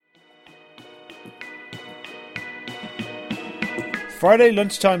Friday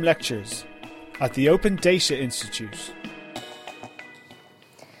lunchtime lectures at the Open Data Institute.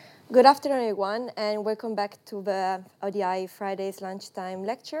 Good afternoon, everyone, and welcome back to the ODI Fridays lunchtime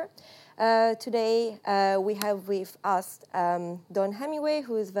lecture. Today, we have with us Don Hemingway,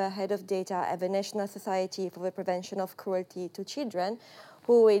 who is the head of data at the National Society for the Prevention of Cruelty to Children,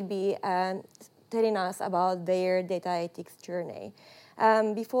 who will be telling us about their data ethics journey.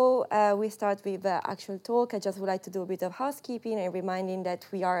 Before we start with the actual talk, I just would like to do a bit of housekeeping and reminding that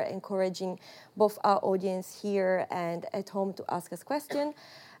we are encouraging both our audience here and at home to ask us questions.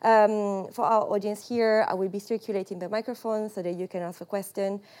 For our audience here, I will be circulating the microphone so that you can ask a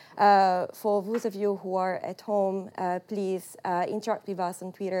question. For those of you who are at home, please interact with us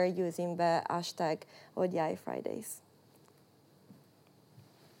on Twitter using the hashtag ODI Fridays.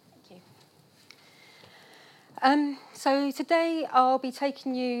 So today I'll be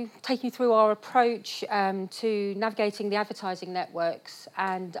taking you through our approach to navigating the advertising networks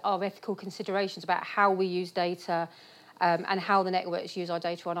and our ethical considerations about how we use data and how the networks use our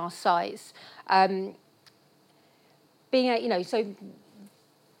data on our sites. So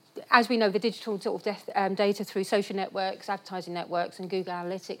as we know, the digital sort of data through social networks, advertising networks, and Google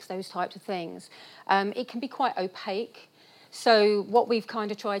Analytics, those types of things, it can be quite opaque. So what we've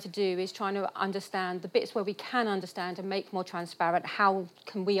kind of tried to do is trying to understand the bits where we can understand and make more transparent. How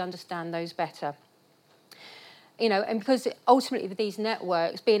can we understand those better? And because ultimately with these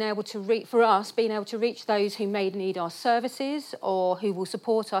networks, being able to reach those who may need our services or who will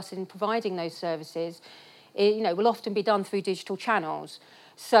support us in providing those services, will often be done through digital channels.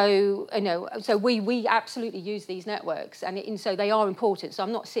 So, so we absolutely use these networks, and so they are important. So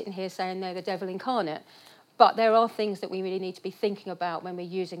I'm not sitting here saying they're the devil incarnate. But there are things that we really need to be thinking about when we're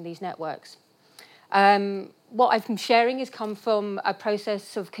using these networks. What I've been sharing has come from a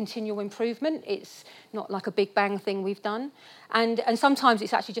process of continual improvement. It's not like a big bang thing we've done. And sometimes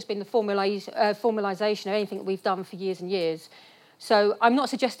it's actually just been the formalisation of anything that we've done for years and years. So I'm not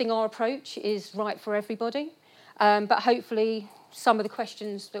suggesting our approach is right for everybody, but hopefully some of the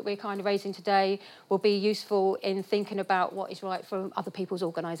questions that we're kind of raising today will be useful in thinking about what is right for other people's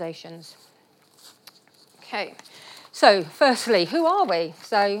organisations. Okay, so firstly, who are we?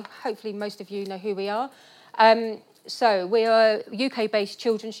 So hopefully most of you know who we are. So we are a UK-based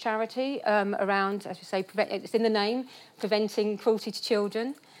children's charity around, as we say, it's in the name, preventing cruelty to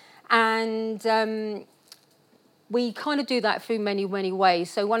children. And we kind of do that through many, many ways.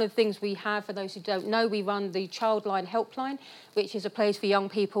 So one of the things we have, for those who don't know, we run the Childline Helpline, which is a place for young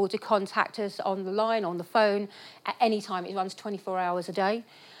people to contact us on the line, on the phone, at any time. It runs 24 hours a day.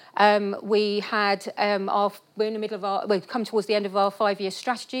 We're in the middle of we've come towards the end of our 5-year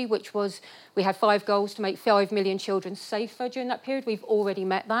strategy, which was we had 5 goals to make 5 million children safer during that period. We've already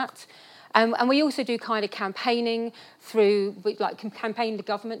met that. And we also do kind of campaigning campaign the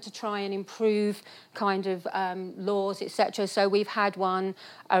government to try and improve kind of laws, etc. So we've had one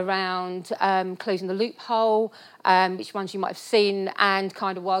around closing the loophole, which ones you might have seen, and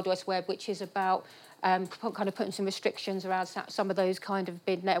kind of Wild West Web, which is about kind of putting some restrictions around some of those kind of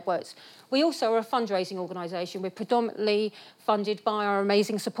big networks. We also are a fundraising organisation. We're predominantly funded by our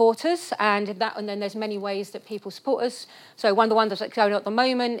amazing supporters, and then there's many ways that people support us. So one of the ones that's going on at the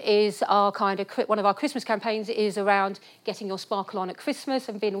moment is one of our Christmas campaigns is around getting your sparkle on at Christmas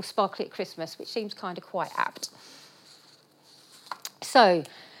and being all sparkly at Christmas, which seems kind of quite apt. So,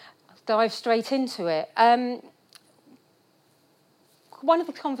 dive straight into it. One of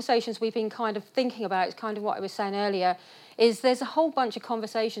the conversations we've been kind of thinking about is kind of what I was saying earlier, is there's a whole bunch of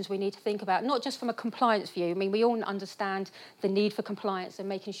conversations we need to think about, not just from a compliance view. I mean, we all understand the need for compliance and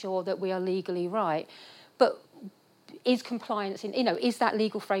making sure that we are legally right. But is compliance, is that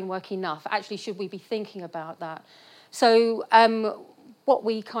legal framework enough? Actually, should we be thinking about that? So what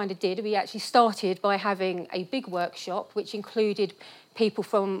we kind of did, we actually started by having a big workshop, which included people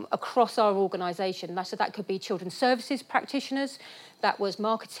from across our organisation. So that could be children's services practitioners, that was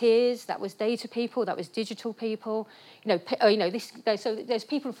marketeers, that was data people, that was digital people. So there's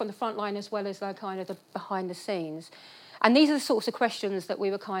people from the front line as well as the kind of the behind the scenes. And these are the sorts of questions that we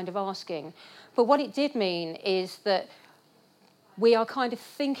were kind of asking. But what it did mean is that we are kind of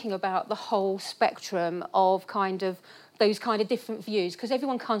thinking about the whole spectrum of kind of those kind of different views, because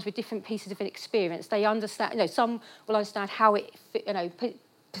everyone comes with different pieces of experience. They understand, some will understand how it,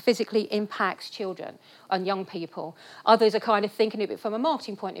 physically impacts children and young people. Others are kind of thinking of it from a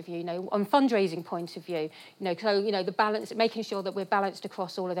marketing point of view, on fundraising point of view, the balance, making sure that we're balanced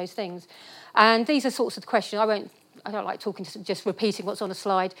across all of those things. And these are sorts of questions. I don't like talking, just repeating what's on a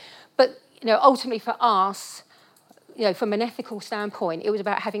slide, but ultimately for us, from an ethical standpoint, it was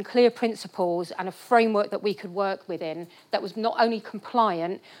about having clear principles and a framework that we could work within that was not only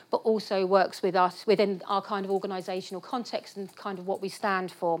compliant, but also works with us within our kind of organisational context and kind of what we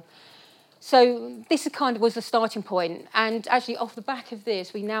stand for. So this kind of was the starting point. And actually, off the back of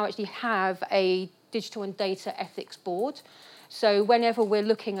this, we now actually have a digital and data ethics board. So whenever we're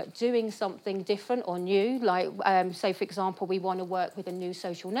looking at doing something different or new, like say, for example, we want to work with a new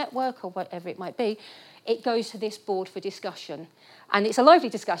social network or whatever it might be, it goes to this board for discussion. And it's a lively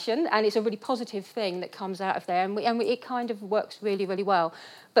discussion, and it's a really positive thing that comes out of there, and it kind of works really, really well.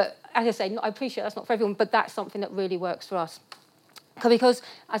 But as I say, I appreciate that's not for everyone, but that's something that really works for us. Because,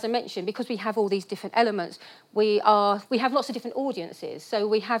 as I mentioned, because we have all these different elements, we have lots of different audiences. So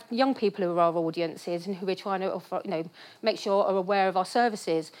we have young people who are our audiences and who we're trying to offer, make sure are aware of our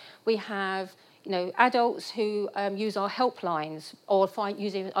services. We have adults who use our helplines or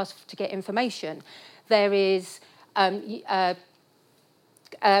using us to get information. There is, and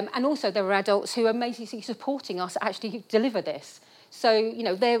also there are adults who are basically supporting us actually deliver this. So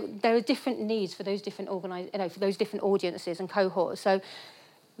there are different needs for those different for those different audiences and cohorts. So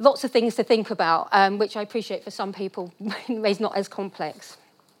lots of things to think about, which I appreciate for some people is not as complex.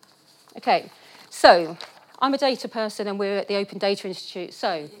 Okay, so I'm a data person, and we're at the Open Data Institute.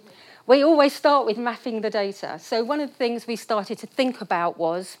 So we always start with mapping the data. So one of the things we started to think about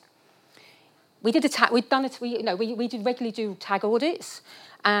was we did regularly do tag audits.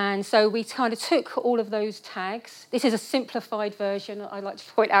 And so we kind of took all of those tags. This is a simplified version. I like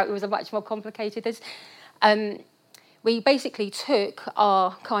to point out it was a much more complicated. We basically took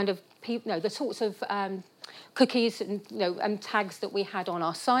our kind of the sorts of cookies and tags that we had on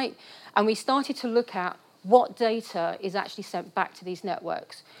our site, and we started to look at what data is actually sent back to these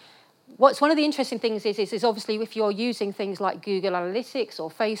networks. One of the interesting things is obviously if you're using things like Google Analytics or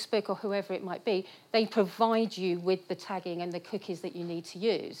Facebook or whoever it might be, they provide you with the tagging and the cookies that you need to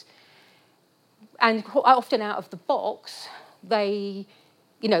use. And often out of the box, they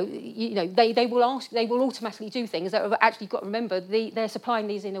will automatically do things that have actually got to remember they're supplying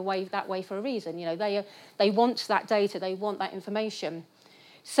these in that way for a reason. They want that data, they want that information.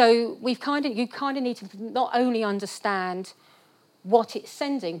 So you kind of need to not only understand what it's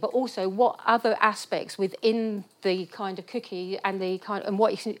sending, but also what other aspects within the kind of cookie and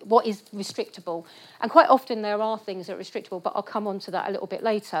what is restrictable. And quite often there are things that are restrictable, but I'll come on to that a little bit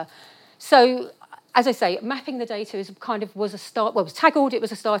later. So, as I say, mapping the data was a start. Well, tag audit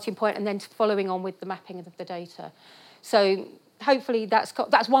was a starting point, and then following on with the mapping of the data. So hopefully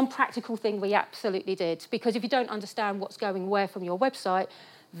that's one practical thing we absolutely did, because if you don't understand what's going where from your website,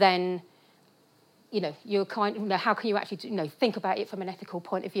 then you're how can you actually think about it from an ethical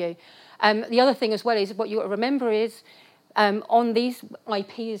point of view? The other thing as well is what you got to remember is on these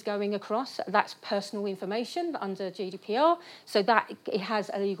IP is going across. That's personal information under GDPR, so that it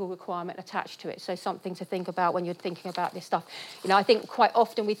has a legal requirement attached to it. So something to think about when you're thinking about this stuff. I think quite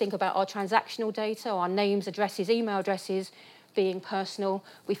often we think about our transactional data, our names, addresses, email addresses being personal.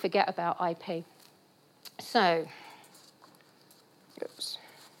 We forget about IP. So, oops.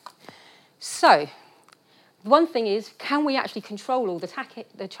 So, one thing is, can we actually control all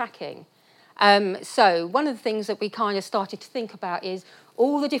the tracking? So one of the things that we kind of started to think about is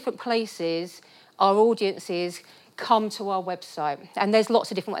all the different places our audiences come to our website. And there's lots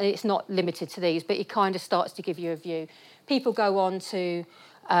of different ones. It's not limited to these, but it kind of starts to give you a view. People go on to,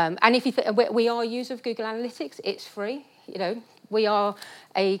 and if you we are a user of Google Analytics, it's free. We are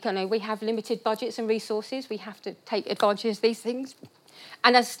we have limited budgets and resources. We have to take advantage of these things.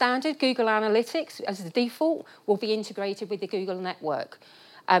 And as standard, Google Analytics, as the default, will be integrated with the Google network.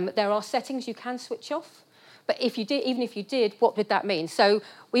 There are settings you can switch off, but even if you did, what would that mean? So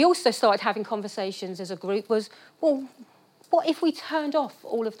we also started having conversations as a group well, what if we turned off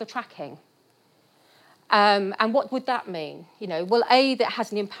all of the tracking? And what would that mean? Well, that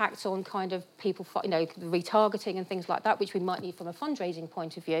has an impact on kind of people, retargeting and things like that, which we might need from a fundraising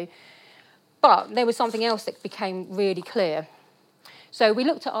point of view. But there was something else that became really clear. So we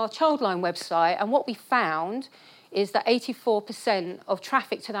looked at our Childline website, and what we found is that 84% of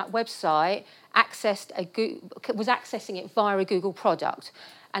traffic to that website was accessing it via a Google product.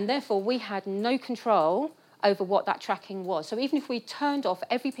 And therefore, we had no control over what that tracking was. So even if we turned off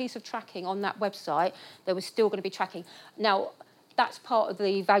every piece of tracking on that website, there was still going to be tracking. Now, that's part of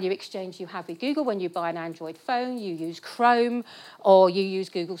the value exchange you have with Google. When you buy an Android phone, you use Chrome or you use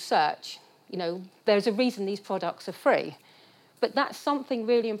Google Search. There's a reason these products are free. But that's something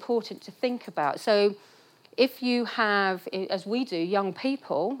really important to think about. So if you have, as we do, young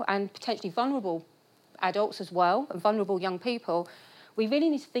people and potentially vulnerable adults as well, and vulnerable young people, we really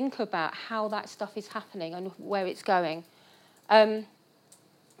need to think about how that stuff is happening and where it's going.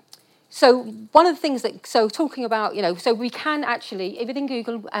 So one of the things that, so talking about, so we can actually, within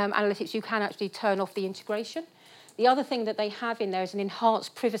Google Analytics, you can actually turn off the integration. The other thing that they have in there is an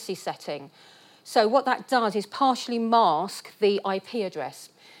enhanced privacy setting. So what that does is partially mask the IP address.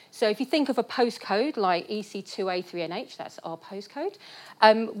 So if you think of a postcode like EC2A3NH, that's our postcode,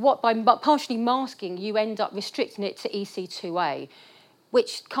 by partially masking, you end up restricting it to EC2A,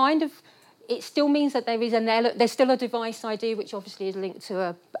 which kind of, it still means that there's still a device ID, which obviously is linked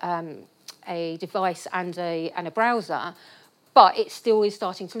to a device and a browser, but it still is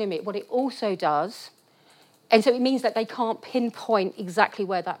starting to limit. What it also does, and so it means that they can't pinpoint exactly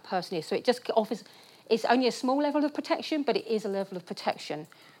where that person is. So it just offers, it's only a small level of protection, but it is a level of protection.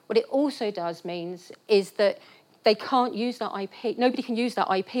 What it also does means is that they can't use that IP, nobody can use that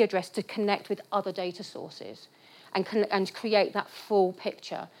IP address to connect with other data sources and create that full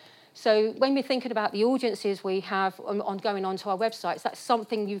picture. So when we're thinking about the audiences we have on going onto our websites, that's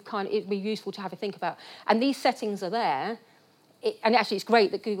something it'd be useful to have a think about. And these settings are there, and actually it's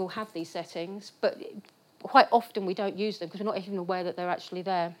great that Google have these settings, but quite often we don't use them because we're not even aware that they're actually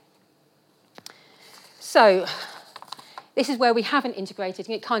there. So this is where we haven't integrated,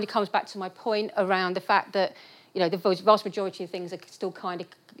 and it kind of comes back to my point around the fact that the vast majority of things are still kind of,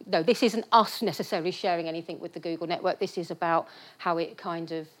 no, this isn't us necessarily sharing anything with the Google network. This is about how it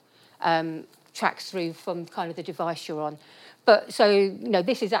kind of tracks through from kind of the device you're on. But so,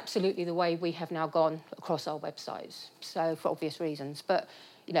 this is absolutely the way we have now gone across our websites. So for obvious reasons, but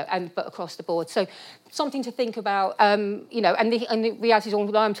but across the board. So something to think about, and the reality is,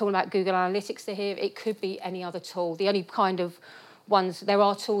 although I'm talking about Google Analytics here, it could be any other tool. The only kind of ones, there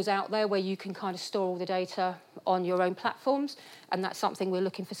are tools out there where you can kind of store all the data on your own platforms, and that's something we're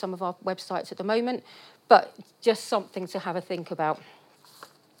looking for some of our websites at the moment, but just something to have a think about.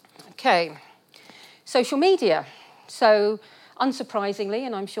 Okay, social media. So unsurprisingly,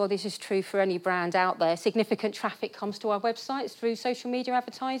 and I'm sure this is true for any brand out there, significant traffic comes to our websites through social media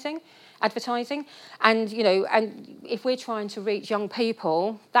advertising, and and if we're trying to reach young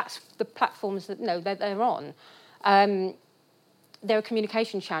people, that's the platforms that that they're on. They're a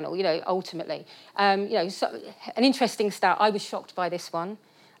communication channel, ultimately. So an interesting stat. I was shocked by this one.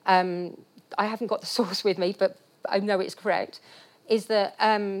 I haven't got the source with me, but I know it's correct. Is that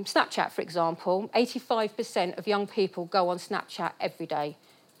Snapchat, for example, 85% of young people go on Snapchat every day,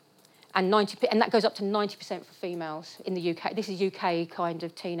 and that goes up to 90% for females in the UK. This is UK kind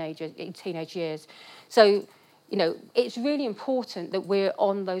of teenage years. So, it's really important that we're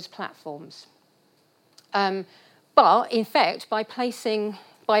on those platforms. But in fact,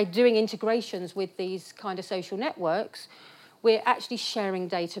 by doing integrations with these kind of social networks, we're actually sharing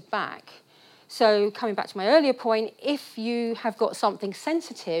data back. So coming back to my earlier point, if you have got something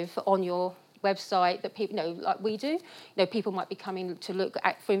sensitive on your website that people, like we do, people might be coming to look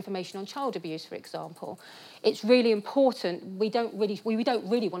for information on child abuse, for example. It's really important. We don't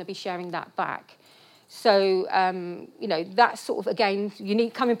really want to be sharing that back. So, that's sort of, again,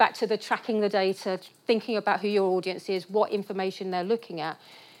 coming back to the tracking the data, thinking about who your audience is, what information they're looking at,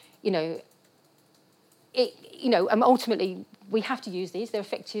 and ultimately we have to use these. They're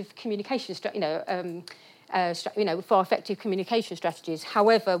effective communication, for our effective communication strategies.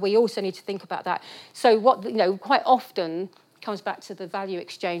 However, we also need to think about that. So what, quite often comes back to the value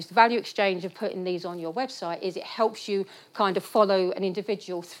exchange. The value exchange of putting these on your website is it helps you kind of follow an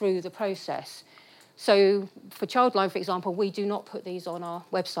individual through the process. So for Childline, for example, we do not put these on our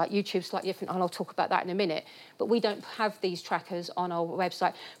website. YouTube's slightly different, and I'll talk about that in a minute. But we don't have these trackers on our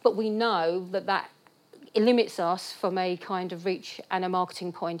website. But we know that it limits us from a kind of reach and a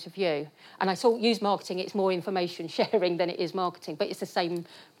marketing point of view. And I use marketing, it's more information sharing than it is marketing, but it's the same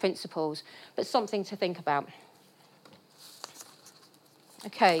principles. But something to think about.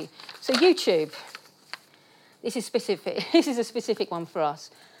 Okay, so YouTube. This is specific. This is a specific one for us.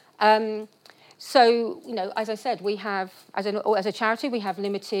 So, as I said, we have, as a charity, we have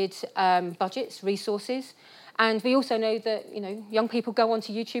limited budgets, resources, and we also know that, young people go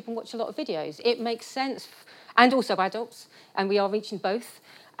onto YouTube and watch a lot of videos. It makes sense, and also adults, and we are reaching both.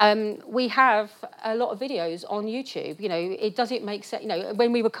 We have a lot of videos on YouTube. Does it make sense?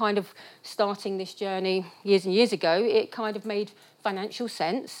 When we were kind of starting this journey years and years ago, it kind of made financial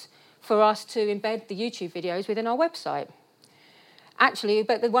sense for us to embed the YouTube videos within our website. Actually,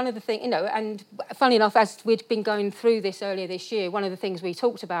 but one of the things, and funnily enough, as we'd been going through this earlier this year, one of the things we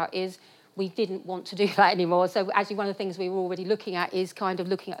talked about is we didn't want to do that anymore. So actually one of the things we were already looking at is kind of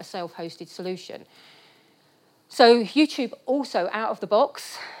looking at a self-hosted solution. So YouTube also out of the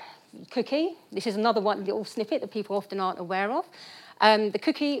box, cookie. This is another one little snippet that people often aren't aware of. The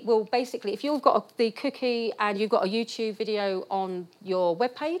cookie will basically, if you've got the cookie and you've got a YouTube video on your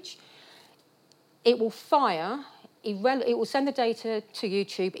web page, it will fire, it will send the data to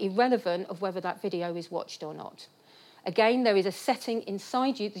YouTube irrelevant of whether that video is watched or not. Again, there is a setting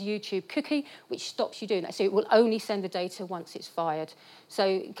inside the YouTube cookie which stops you doing that. So it will only send the data once it's fired.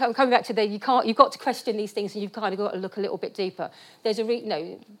 So coming back to you've got to question these things, and you've kind of got to look a little bit deeper. There's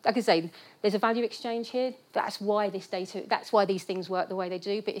like I say, there's a value exchange here. That's why that's why these things work the way they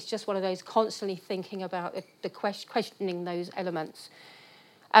do. But it's just one of those constantly thinking about questioning those elements.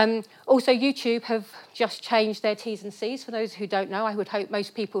 Also, YouTube have just changed their T's and C's. For those who don't know, I would hope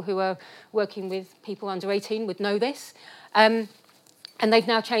most people who are working with people under 18 would know this. And they've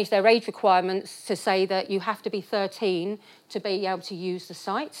now changed their age requirements to say that you have to be 13 to be able to use the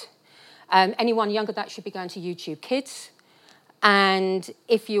site. Anyone younger than that should be going to YouTube Kids. And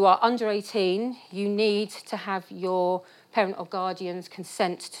if you are under 18, you need to have your parent or guardian's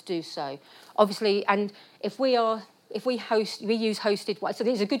consent to do so. Obviously, and if we use hosted, so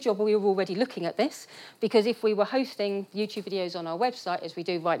there's a good job we were already looking at this, because if we were hosting YouTube videos on our website, as we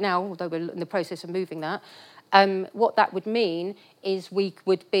do right now, although we're in the process of moving that, what that would mean is we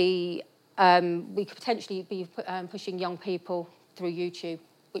could potentially be pushing young people through YouTube,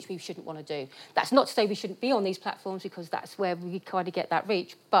 which we shouldn't want to do. That's not to say we shouldn't be on these platforms, because that's where we kind of get that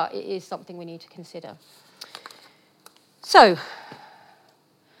reach, but it is something we need to consider. So,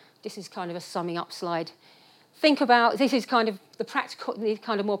 this is kind of a summing up slide. Think about, this is kind of the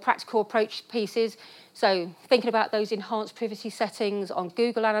kind of more practical approach pieces. So thinking about those enhanced privacy settings on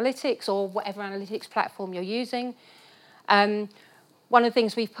Google Analytics or whatever analytics platform you're using. One of the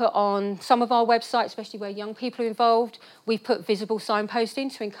things we've put on some of our websites, especially where young people are involved, we've put visible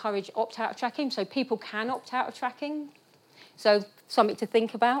signposting to encourage opt-out of tracking, so people can opt out of tracking. So something to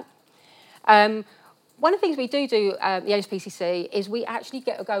think about. One of the things we do at the NSPCC is we actually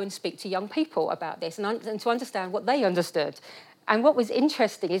get to go and speak to young people about this and to understand what they understood. And what was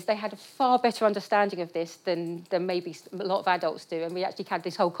interesting is they had a far better understanding of this than maybe a lot of adults do. And we actually had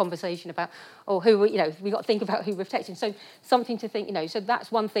this whole conversation about, we got to think about who we're protecting. So something to think, so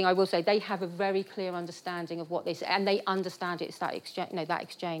that's one thing I will say. They have a very clear understanding of what this, and they understand it's that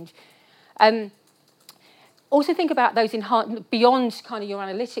exchange. Also think about those beyond kind of your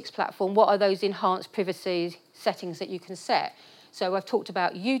analytics platform, what are those enhanced privacy settings that you can set? So I've talked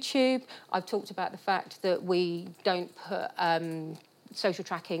about YouTube, I've talked about the fact that we don't put social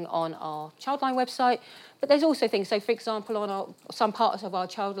tracking on our Childline website, but there's also things, so for example, on some parts of our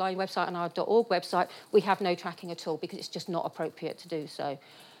Childline website and our .org website, we have no tracking at all because it's just not appropriate to do so.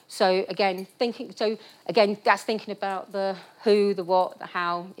 So again, that's thinking about the who, the what, the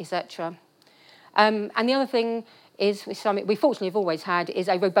how, etc. And the other thing is, something we fortunately have always had, is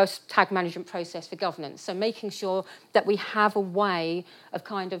a robust tag management process for governance. So making sure that we have a way of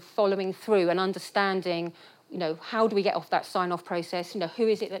kind of following through and understanding, how do we get off that sign-off process? Who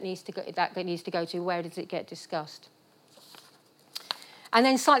is it that needs to go to? Where does it get discussed? And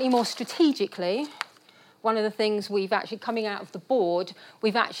then slightly more strategically, one of the things we've actually, coming out of the board,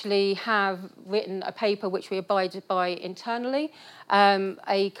 we've actually have written a paper which we abide by internally,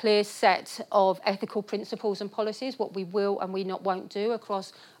 a clear set of ethical principles and policies, what we will and we won't do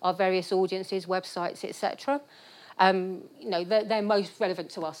across our various audiences, websites, etc. They're most relevant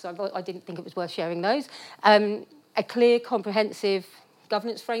to us, so I didn't think it was worth sharing those. A clear, comprehensive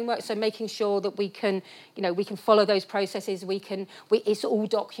governance framework, so making sure that we can follow those processes, it's all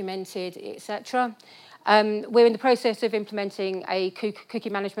documented, etc. We're in the process of implementing a cookie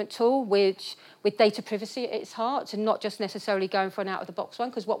management tool with data privacy at its heart, and not just necessarily going for an out-of-the-box one,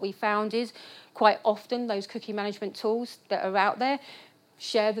 because what we found is quite often those cookie management tools that are out there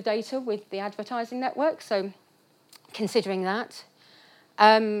share the data with the advertising network, so considering that.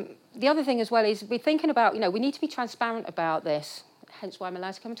 The other thing as well is we're thinking about, we need to be transparent about this. Hence why I'm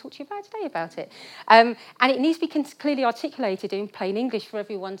allowed to come and talk to you today about it. And it needs to be clearly articulated in plain English for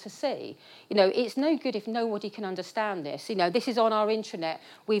everyone to see. It's no good if nobody can understand this. This is on our intranet.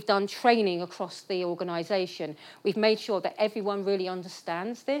 We've done training across the organisation. We've made sure that everyone really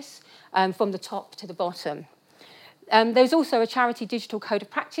understands this from the top to the bottom. There's also a charity digital code of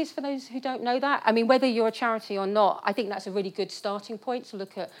practice for those who don't know that. I mean, whether you're a charity or not, I think that's a really good starting point to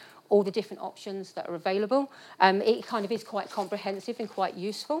look at all the different options that are available. It kind of is quite comprehensive and quite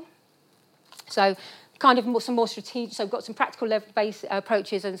useful. So kind of some more strategic, so we've got some practical level-based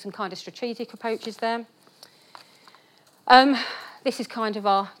approaches and some kind of strategic approaches there. This is kind of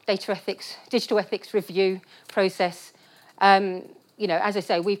our digital ethics review process. As I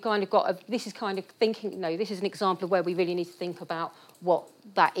say, we've kind of got, this is kind of thinking, this is an example of where we really need to think about what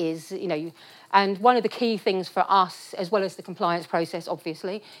that is, And one of the key things for us, as well as the compliance process,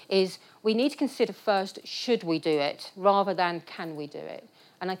 obviously, is we need to consider first, should we do it, rather than can we do it?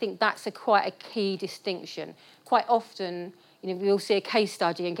 And I think that's quite a key distinction. Quite often, we'll see a case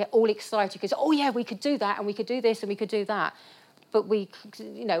study and get all excited because, oh yeah, we could do that, and we could do this, and we could do that. But we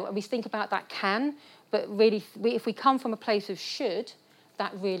think about that can, but really, if we come from a place of should,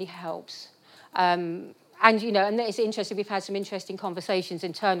 that really helps. And it's interesting, we've had some interesting conversations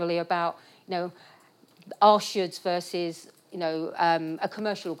internally about, our shoulds versus, a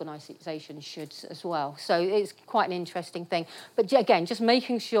commercial organisation shoulds as well. So it's quite an interesting thing. But again, just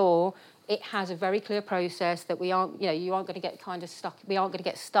making sure it has a very clear process that we aren't, you aren't going to get kind of stuck, we aren't going to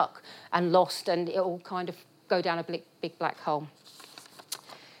get stuck and lost, and it will kind of go down a big black hole.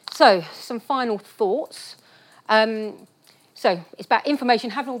 So some final thoughts. So it's about information,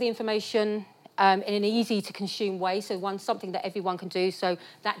 having all the information in an easy to consume way. So something that everyone can do. So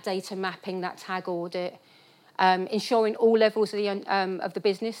that data mapping, that tag audit, ensuring all levels of the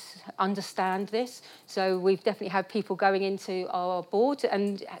business understand this. So we've definitely had people going into our board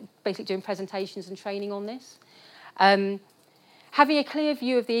and basically doing presentations and training on this. Having a clear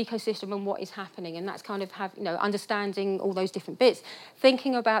view of the ecosystem and what is happening, and that's kind of understanding all those different bits.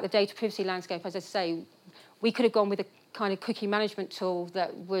 Thinking about the data privacy landscape, as I say, we could have gone with a kind of cookie management tool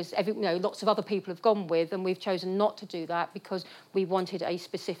that was lots of other people have gone with, and we've chosen not to do that because we wanted a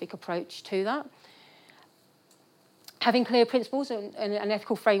specific approach to that. Having clear principles and an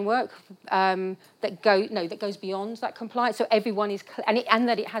ethical framework that goes beyond that compliance, so everyone is and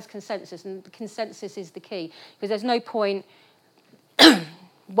that it has consensus, and the consensus is the key, because there's no point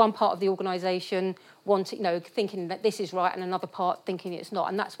one part of the organisation thinking that this is right and another part thinking it's not,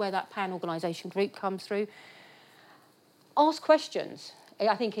 and that's where that pan-organisation group comes through. Ask questions,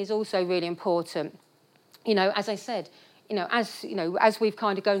 I think, is also really important. As I said, as we've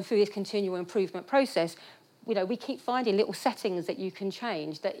kind of gone through this continual improvement process, we keep finding little settings that you can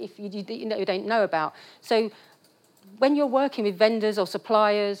change that if you don't know about. So when you're working with vendors or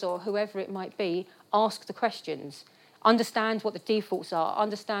suppliers or whoever it might be, ask the questions. Understand what the defaults are.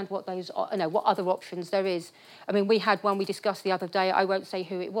 Understand what those what other options there is. I mean, we had one we discussed the other day. I won't say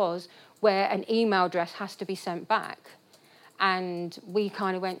who it was, where an email address has to be sent back, and we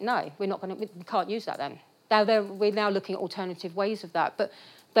kind of went, no, we can't use that then. We're now looking at alternative ways of that, but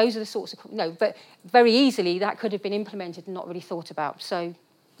those are the sorts of but very easily that could have been implemented and not really thought about. So,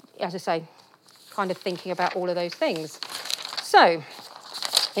 as I say, kind of thinking about all of those things. So,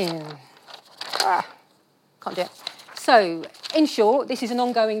 can't do it. So, in short, this is an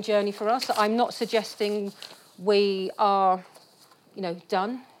ongoing journey for us. I'm not suggesting we are,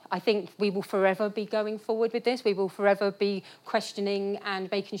 done. I think we will forever be going forward with this. We will forever be questioning and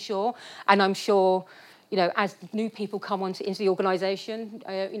making sure. And I'm sure, as new people come into the organisation,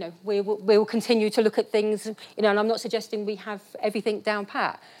 we will continue to look at things. And I'm not suggesting we have everything down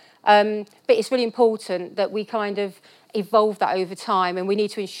pat. But it's really important that we kind of evolve that over time, and we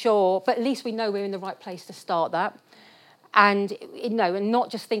need to ensure, but at least we know we're in the right place to start that. And and not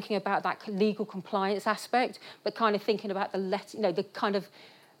just thinking about that legal compliance aspect, but kind of thinking about the kind of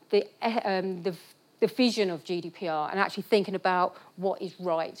the vision of GDPR, and actually thinking about what is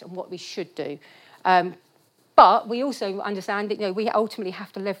right and what we should do. But we also understand that we ultimately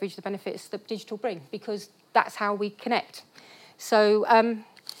have to leverage the benefits that digital bring, because that's how we connect. So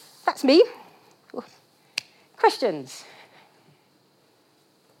that's me. Questions?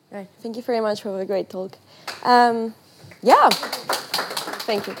 Right. Thank you very much for a great talk. Yeah,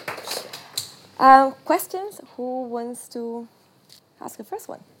 thank you. Questions? Who wants to ask the first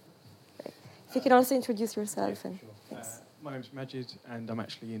one? Great. If you can also introduce yourself. Yeah, sure. My name's Majid, and I'm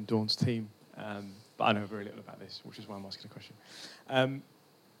actually in Dawn's team, but I know very little about this, which is why I'm asking a question.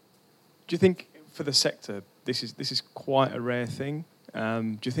 Do you think, for the sector, this is quite a rare thing?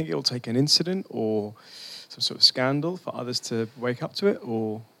 Do you think it'll take an incident or some sort of scandal for others to wake up to it,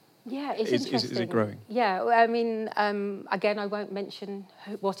 or? Yeah, it's interesting. Is it growing? Yeah, I mean, again, I won't mention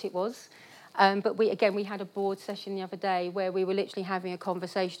what it was, but we had a board session the other day where we were literally having a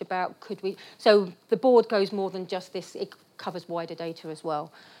conversation about so the board goes more than just this, it covers wider data as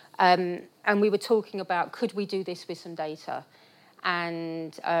well. And we were talking about, could we do this with some data?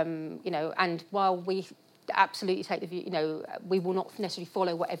 And, and while we absolutely take the view, we will not necessarily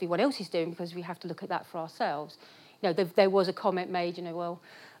follow what everyone else is doing, because we have to look at that for ourselves. There was a comment made, well,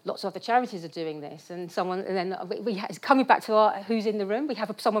 lots of other charities are doing this, and then coming back to who's in the room, we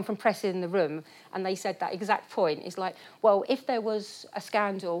have someone from press in the room, and they said that exact point. It's like, well, if there was a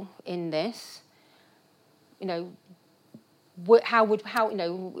scandal in this,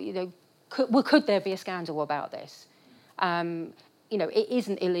 could there be a scandal about this? it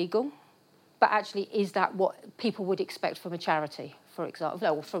isn't illegal, but actually is that what people would expect from a charity, for example,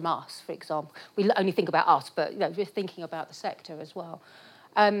 or from us, for example. We only think about us, but we're thinking about the sector as well.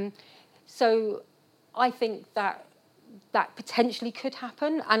 So I think that potentially could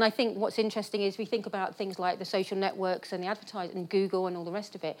happen. And I think what's interesting is we think about things like the social networks and the advertising and Google and all the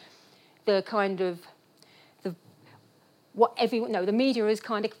rest of it, the media is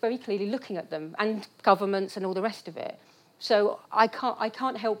kind of very clearly looking at them, and governments and all the rest of it. So I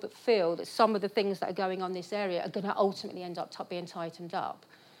can't help but feel that some of the things that are going on in this area are going to ultimately end up being tightened up,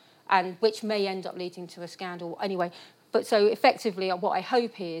 and which may end up leading to a scandal anyway. But so effectively, what I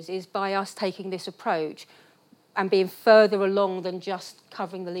hope is by us taking this approach and being further along than just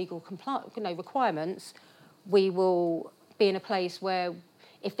covering the legal requirements, we will be in a place where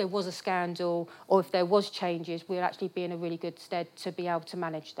if there was a scandal or if there was changes, we'll actually be in a really good stead to be able to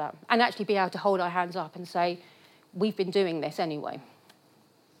manage that and actually be able to hold our hands up and say, we've been doing this anyway.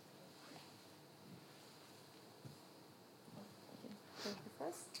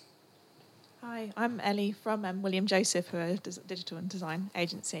 Hi, I'm Ellie from William Joseph, who are a digital and design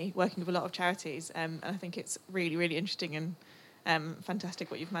agency working with a lot of charities, and I think it's really, really interesting and fantastic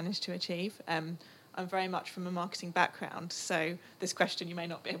what you've managed to achieve. I'm very much from a marketing background, so this question you may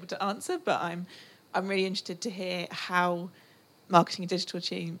not be able to answer, but I'm really interested to hear how marketing and digital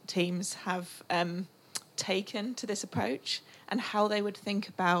teams have taken to this approach and how they would think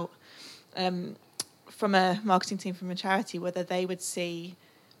about, from a marketing team from a charity, whether they would see,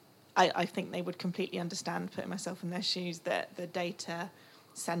 I think they would completely understand, putting myself in their shoes, that the data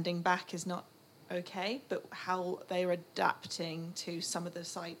sending back is not okay, but how they are adapting to some of the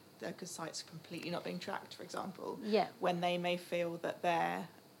sites completely not being tracked, for example, when they may feel that they're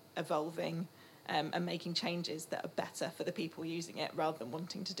evolving and making changes that are better for the people using it rather than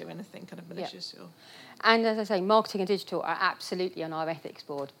wanting to do anything kind of malicious. And as I say, marketing and digital are absolutely on our ethics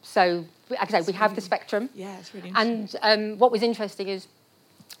board. So, like I say, we have the spectrum. Yeah, it's really interesting. And what was interesting is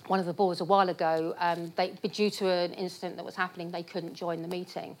one of the boards a while ago, due to an incident that was happening, they couldn't join the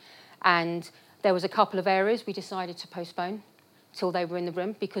meeting. And there was a couple of areas we decided to postpone till they were in the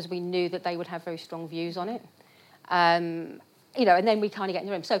room because we knew that they would have very strong views on it. And then we kind of get in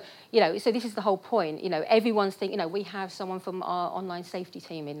the room. So, so this is the whole point. Everyone's thinking, we have someone from our online safety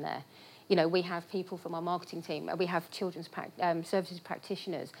team in there. We have people from our marketing team. We have children's services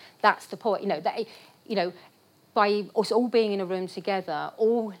practitioners. That's the point. By us all being in a room together,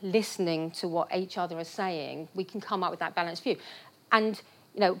 all listening to what each other are saying, we can come up with that balanced view. And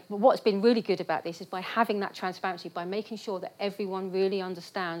what's been really good about this is by having that transparency, by making sure that everyone really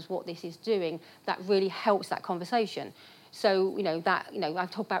understands what this is doing, that really helps that conversation. So,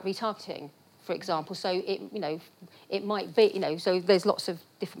 I've talked about retargeting, for example. So, it might be, so there's lots of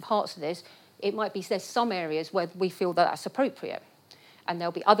different parts of this. It might be there's some areas where we feel that that's appropriate, and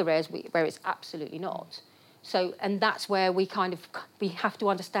there'll be other areas where it's absolutely not. So, and that's where we have to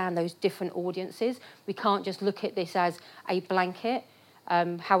understand those different audiences. We can't just look at this as a blanket,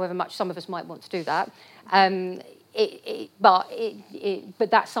 however much some of us might want to do that. But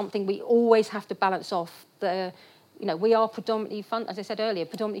that's something we always have to balance off. We are predominantly as I said earlier,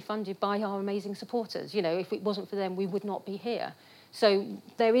 predominantly funded by our amazing supporters. If it wasn't for them, we would not be here. So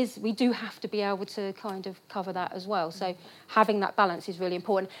we do have to be able to kind of cover that as well. So having that balance is really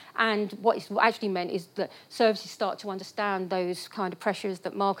important. And what it's actually meant is that services start to understand those kind of pressures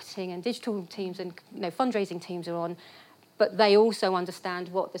that marketing and digital teams and fundraising teams are on, but they also understand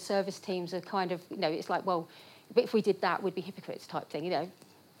what the service teams are kind of, it's like, well, if we did that, we'd be hypocrites type thing,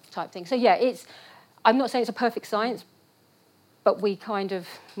 type thing. So I'm not saying it's a perfect science, but we kind of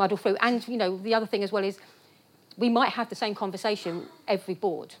muddle through. And, the other thing as well is, we might have the same conversation every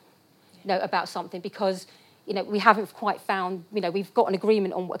board, about something because, we haven't quite found, we've got an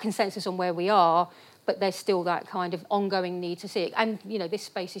agreement on a consensus on where we are, but there's still that kind of ongoing need to see it. And, this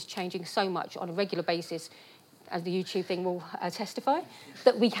space is changing so much on a regular basis, as the YouTube thing will testify,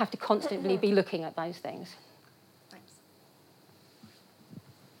 that we have to constantly be looking at those things. Thanks.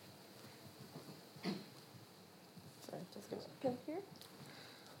 Sorry, just going to go here.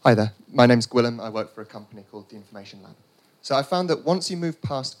 Hi there, my name's Gwilym. I work for a company called the Information Lab. So I found that once you move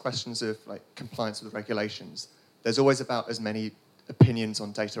past questions of compliance with regulations, there's always about as many opinions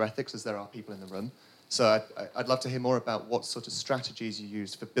on data ethics as there are people in the room. So I'd love to hear more about what sort of strategies you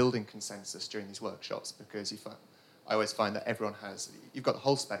used for building consensus during these workshops, because I always find that you've got the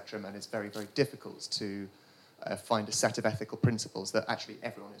whole spectrum, and it's very, very difficult to find a set of ethical principles that actually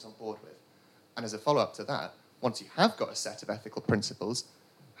everyone is on board with. And as a follow-up to that, once you have got a set of ethical principles,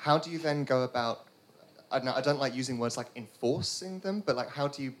 how do you then go about, I don't like using words like enforcing them, but how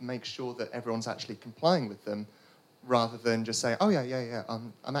do you make sure that everyone's actually complying with them rather than just saying, oh, yeah,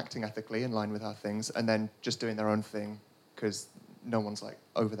 I'm acting ethically in line with our things, and then just doing their own thing because no one's like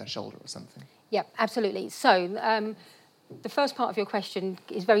over their shoulder or something. Yeah, absolutely. So the first part of your question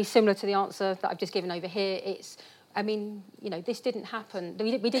is very similar to the answer that I've just given over here. It's, I mean, this didn't happen.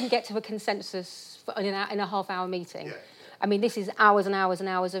 We didn't get to a consensus in a half-hour meeting. Yeah. I mean, this is hours and hours and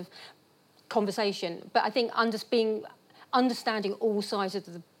hours of conversation. But I think understanding all sides of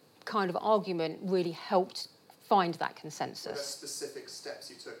the kind of argument really helped find that consensus. Were there specific steps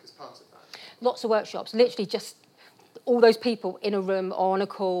you took as part of that? Lots of workshops, literally just all those people in a room or on a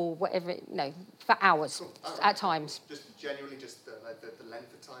call, whatever, for hours at times. Just genuinely just the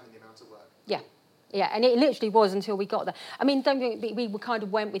length of time and the amount of work? Yeah, and it literally was until we got there. I mean, we kind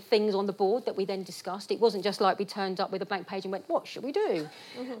of went with things on the board that we then discussed. It wasn't just like we turned up with a blank page and went, what should we do?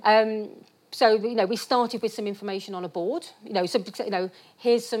 Mm-hmm. So, we started with some information on a board.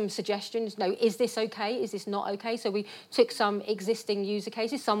 Here's some suggestions. Is this okay? Is this not okay? So we took some existing user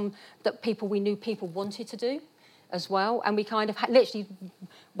cases, some that we knew people wanted to do as well. And we kind of literally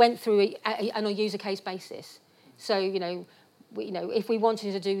went through it on a user case basis. So, if we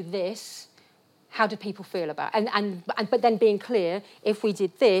wanted to do this, how do people feel about it? But then being clear, if we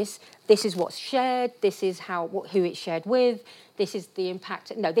did this is what's shared, this is who it's shared with, this is the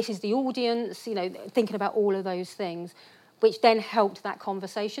impact, this is the audience, thinking about all of those things, which then helped that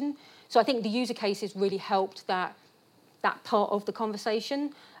conversation. So I think the user cases really helped that part of the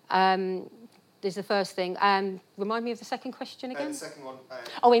conversation. There's the first thing. Remind me of the second question again? The second one.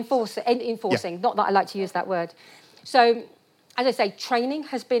 Enforcing. Yeah. Not that I like to use that word. So, as I say, training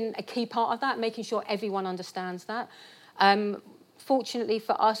has been a key part of that, making sure everyone understands that. Fortunately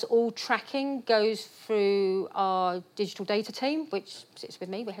for us, all tracking goes through our digital data team, which sits with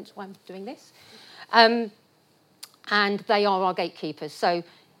me, hence why I'm doing this. And they are our gatekeepers. So,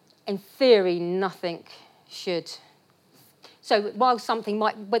 in theory, nothing should... So while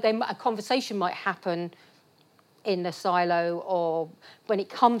a conversation might happen in the silo, or when it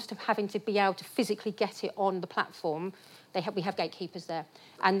comes to having to be able to physically get it on the platform, we have gatekeepers there,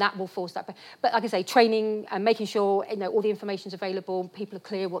 and that will force that. But like I say, training and making sure all the information's available, people are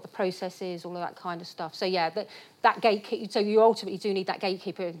clear what the process is, all of that kind of stuff. So yeah, that gatekeeper. So you ultimately do need that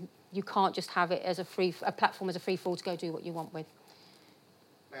gatekeeper. You can't just have it as a platform as a free fall to go do what you want with.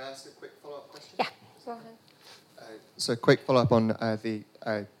 May I ask a quick follow-up question? Yeah. Go ahead. So quick follow-up on the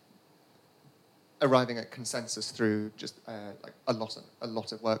arriving at consensus through just like a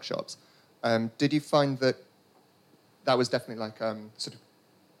lot of workshops. Did you find that was definitely like sort of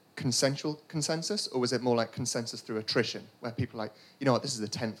consensual consensus, or was it more like consensus through attrition, where people are like, you know what, this is the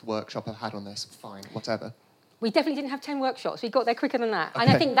 10th workshop I've had on this, fine, whatever? We definitely didn't have 10 workshops. We got there quicker than that. Okay.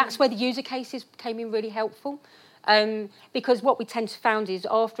 And I think that's where the user cases came in really helpful. Because what we tend to found is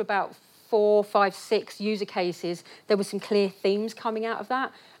after about 4, 5, 6 user cases, there were some clear themes coming out of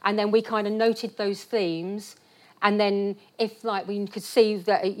that. And then we kind of noted those themes. And then if we could see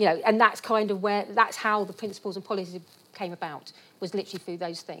that, and that's kind of that's how the principles and policies came about, was literally through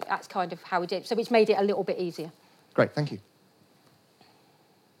those things. That's kind of how we did. So it's made it a little bit easier. Great, thank you.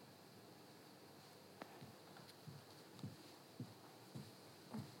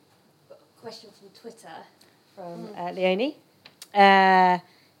 Got a question from Twitter from Leonie.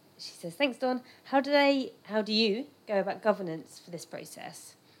 She says, thanks, Dawn. How do you go about governance for this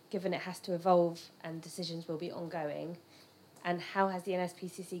process, given it has to evolve and decisions will be ongoing? And how has the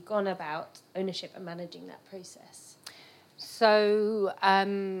NSPCC gone about ownership and managing that process? So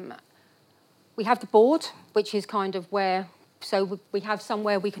we have the board, which is kind of where... So we have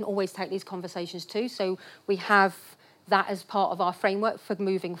somewhere we can always take these conversations to. So we have that as part of our framework for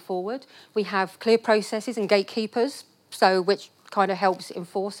moving forward. We have clear processes and gatekeepers, so which kind of helps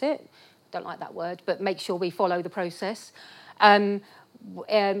enforce it. Don't like that word, but make sure we follow the process.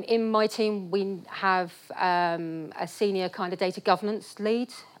 In my team, we have a senior kind of data governance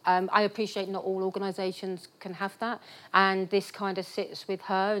lead. I appreciate not all organisations can have that, and this kind of sits with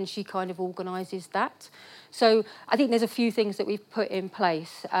her, and she kind of organises that. So I think there's a few things that we've put in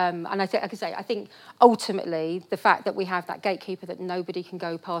place, and I think ultimately the fact that we have that gatekeeper, that nobody can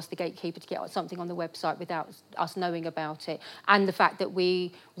go past the gatekeeper to get something on the website without us knowing about it, and the fact that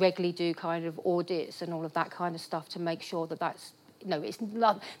we regularly do kind of audits and all of that kind of stuff to make sure that that's there's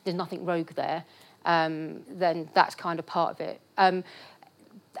nothing rogue there, then that's kind of part of it.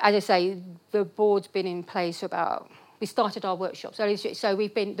 As I say, the board's been in place for we started our workshops earlier, so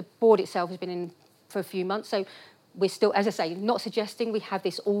the board itself has been in for a few months, so we're still, as I say, not suggesting we have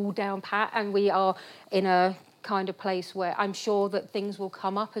this all down pat, and we are in a kind of place where I'm sure that things will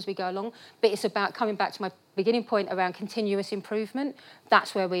come up as we go along, but it's about coming back to my beginning point around continuous improvement,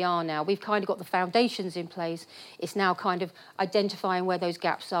 that's where we are now. We've kind of got the foundations in place. It's now kind of identifying where those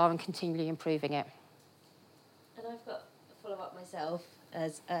gaps are and continually improving it. And I've got a follow-up myself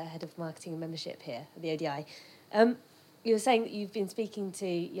as head of marketing and membership here at the ODI. You were saying that you've been speaking to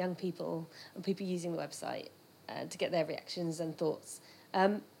young people and people using the website to get their reactions and thoughts.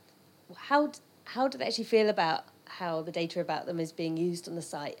 How do they actually feel about how the data about them is being used on the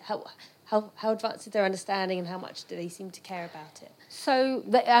site? How advanced is their understanding, and how much do they seem to care about it? So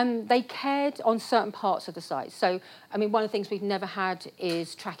they cared on certain parts of the site. So, I mean, one of the things we've never had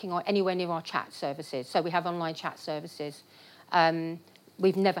is tracking on anywhere near our chat services. So we have online chat services.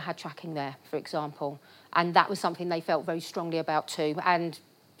 We've never had tracking there, for example. And that was something they felt very strongly about too. And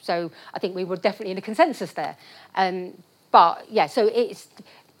so I think we were definitely in a consensus there. But, yeah, so it's...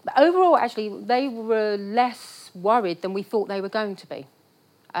 Overall, actually, they were less worried than we thought they were going to be.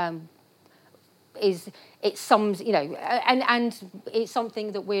 It's some, you know, and it's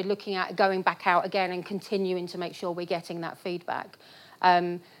something that we're looking at going back out again and continuing to make sure we're getting that feedback.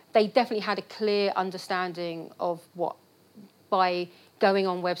 They definitely had a clear understanding of what, by going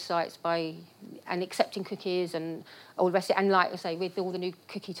on websites and accepting cookies and all the rest of it. And like I say, with all the new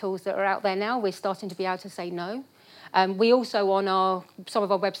cookie tools that are out there now, we're starting to be able to say no. We also on some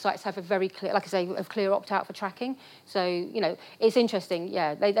of our websites have a very clear, like I say, a clear opt-out for tracking. So, you know, it's interesting.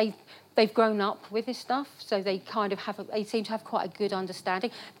 Yeah, they've grown up with this stuff, so they kind of they seem to have quite a good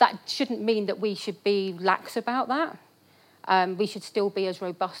understanding. That shouldn't mean that we should be lax about that. We should still be as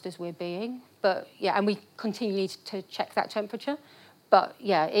robust as we're being. But yeah, and we continue to check that temperature. But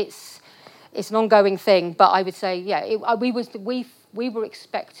yeah, it's an ongoing thing. But I would say, yeah, we were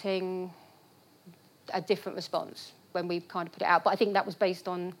expecting a different response when we kind of put it out, but I think that was based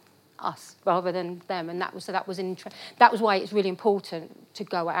on us rather than them, and that was why it's really important to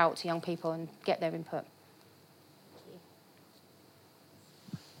go out to young people and get their input.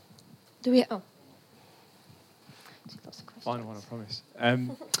 Do we? Final one, I promise.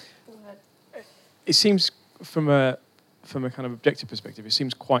 It seems from a kind of objective perspective, it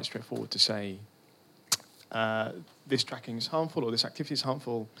seems quite straightforward to say this tracking is harmful or this activity is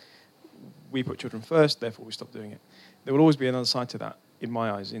harmful. We put children first, therefore we stop doing it. There will always be another side to that, in my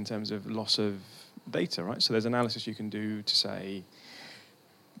eyes, in terms of loss of data, right? So there's analysis you can do to say,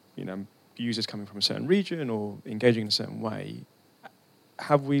 you know, users coming from a certain region or engaging in a certain way.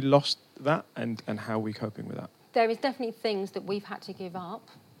 Have we lost that, and how are we coping with that? There is definitely things that we've had to give up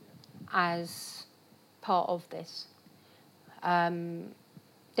as part of this.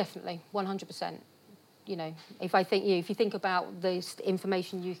 Definitely, 100%. You know, if you think about the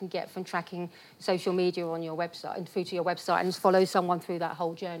information you can get from tracking social media on your website and through to your website and follow someone through that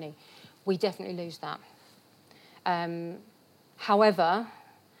whole journey, we definitely lose that. However,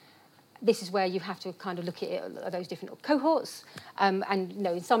 this is where you have to kind of look at those different cohorts. And you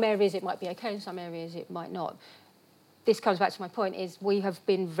know, in some areas it might be okay, in some areas it might not. This comes back to my point: is we have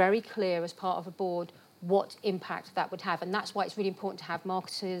been very clear as part of a board what impact that would have. And that's why it's really important to have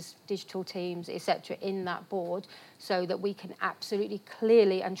marketers, digital teams, etc. in that board, so that we can absolutely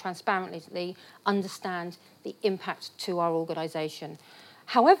clearly and transparently understand the impact to our organisation.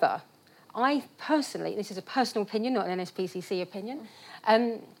 However, I personally, this is a personal opinion, not an NSPCC opinion,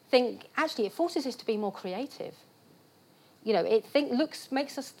 think actually it forces us to be more creative. You know,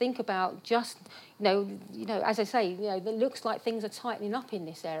 makes us think about just, you know, as I say, you know, it looks like things are tightening up in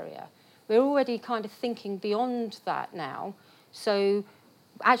this area. We're already kind of thinking beyond that now. So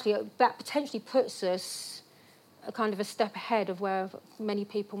actually that potentially puts us a kind of a step ahead of where many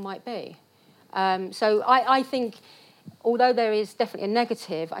people might be. So I think, although there is definitely a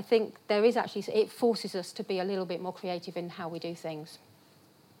negative, I think there is actually, it forces us to be a little bit more creative in how we do things.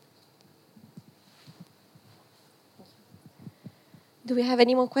 Do we have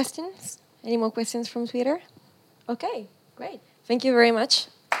any more questions? Any more questions from Twitter? Okay, great. Thank you very much.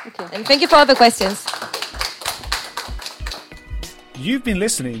 Okay. And thank you for all the questions. You've been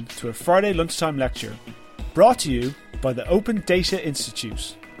listening to a Friday lunchtime lecture brought to you by the Open Data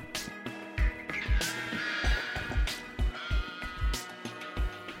Institute.